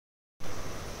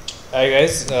Hi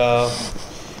guys,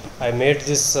 I made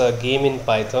this game in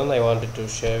Python. I wanted to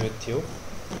share with you.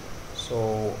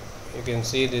 So you can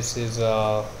see this is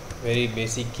a very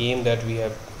basic game that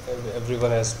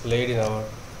everyone has played in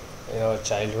our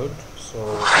childhood.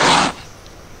 So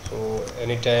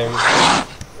anytime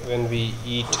when we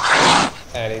eat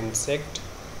an insect,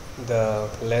 the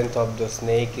length of the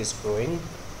snake is growing,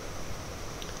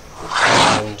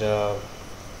 and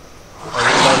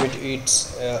every time it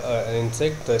eats an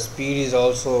insect, the speed is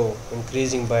also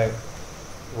increasing by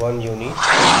 1 unit.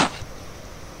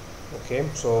 Okay,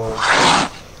 so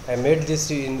I made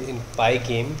this in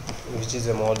pygame, which is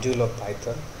a module of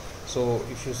Python. So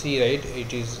if you see, right,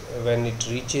 it is when it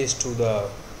reaches to the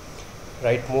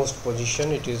rightmost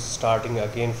position, it is starting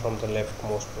again from the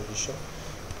leftmost position.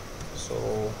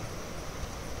 So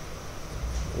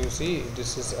you see,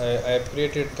 this is I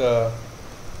created the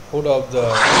hood of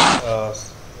the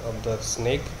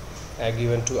snake. I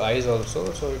given two eyes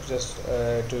also, so it just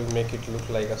to make it look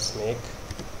like a snake.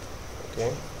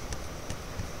 Okay,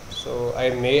 so I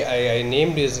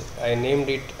named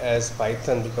it as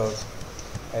Python because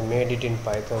I made it in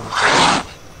Python.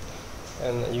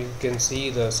 And you can see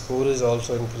the score is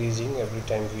also increasing every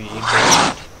time we eat the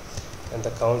insect, and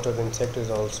the count of insect is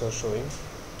also showing.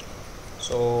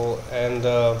 So and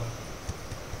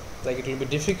like it will be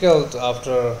difficult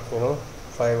after 5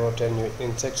 or 10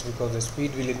 insects because the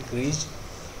speed will increase,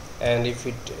 and if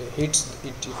if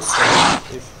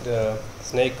the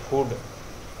snake hood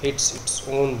hits its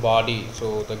own body,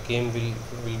 so the game will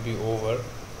be over.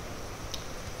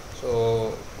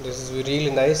 So this is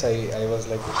really nice. I was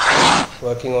like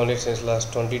working on it since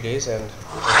last 20 days, and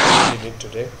I created it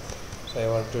today, so I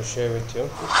want to share with you.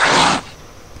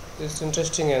 It's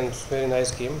interesting and it's very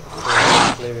nice game, so you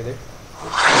can play with it.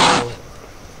 So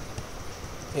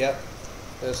yeah,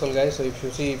 that's all guys. So if you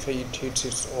see, if it hits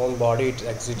its own body, it's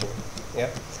exiting. Yeah,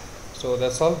 so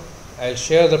that's all. I'll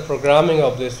share the programming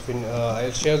of this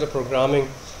I'll share the programming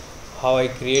how I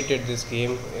created this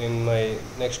game in my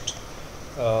next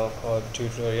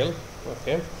tutorial.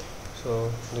 Okay,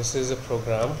 so this is a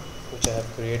program which I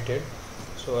have created,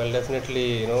 so I'll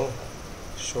definitely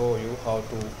show you how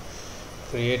to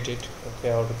create it.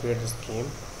 Okay, how to create this game.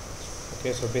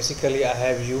 Okay, so basically I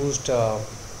have used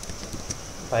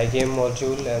pygame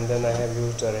module, and then I have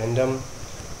used a random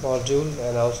module,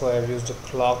 and also I have used a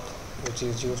clock which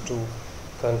is used to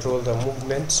control the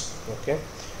movements. Okay,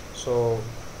 so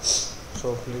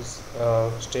please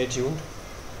stay tuned.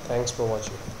 Thanks for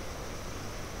watching.